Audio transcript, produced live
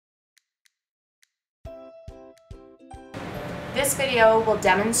This video will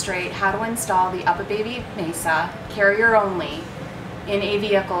demonstrate how to install the UPPAbaby Mesa carrier only in a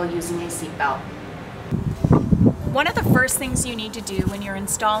vehicle using a seatbelt. One of the first things you need to do when you're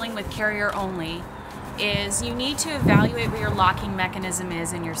installing with carrier only is you need to evaluate where your locking mechanism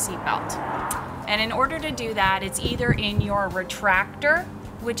is in your seatbelt. And in order to do that, it's either in your retractor,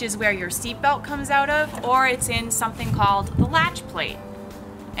 which is where your seatbelt comes out of, or it's in something called the latch plate.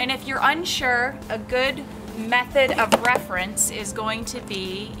 And if you're unsure, a good method of reference is going to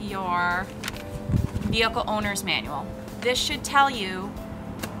be your vehicle owner's manual. This should tell you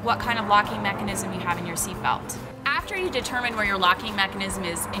what kind of locking mechanism you have in your seatbelt. After you determine where your locking mechanism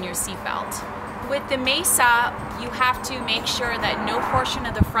is in your seatbelt, with the Mesa, you have to make sure that no portion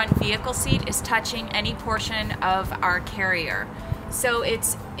of the front vehicle seat is touching any portion of our carrier. So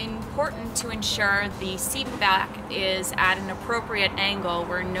it's important to ensure the seat back is at an appropriate angle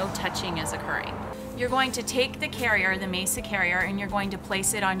where no touching is occurring. You're going to take the carrier, the Mesa carrier, and you're going to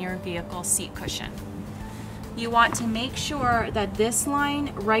place it on your vehicle seat cushion. You want to make sure that this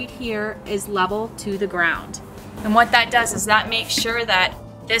line right here is level to the ground. And what that does is that makes sure that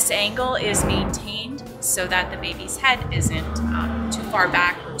this angle is maintained so that the baby's head isn't too far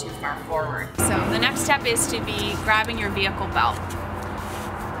back or too far forward. So the next step is to be grabbing your vehicle belt.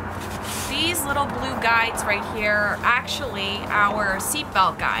 These little blue guides right here are actually our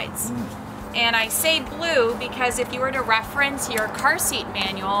seatbelt guides. And I say blue because if you were to reference your car seat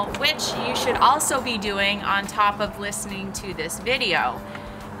manual, which you should also be doing on top of listening to this video,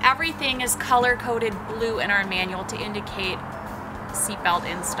 everything is color-coded blue in our manual to indicate seatbelt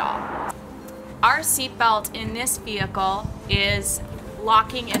install. Our seatbelt in this vehicle is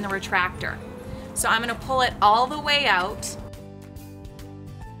locking in the retractor. So I'm going to pull it all the way out.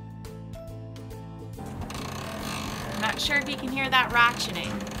 I'm not sure if you can hear that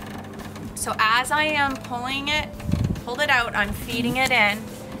ratcheting. So as I am pulled it out, I'm feeding it in,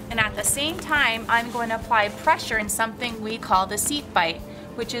 and at the same time I'm going to apply pressure in something we call the seat bite,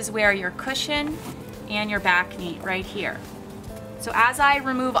 which is where your cushion and your back meet right here. So as I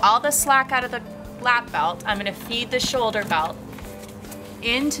remove all the slack out of the lap belt, I'm going to feed the shoulder belt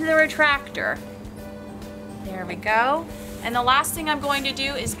into the retractor. There we go. And the last thing I'm going to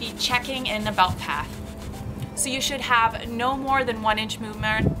do is be checking in the belt path. So you should have no more than 1 inch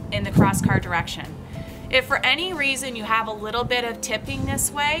movement in the crosscar direction. If for any reason you have a little bit of tipping this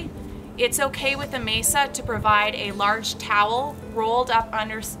way, it's okay with the Mesa to provide a large towel rolled up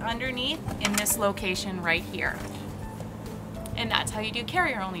underneath in this location right here. And that's how you do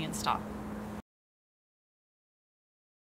carrier only install.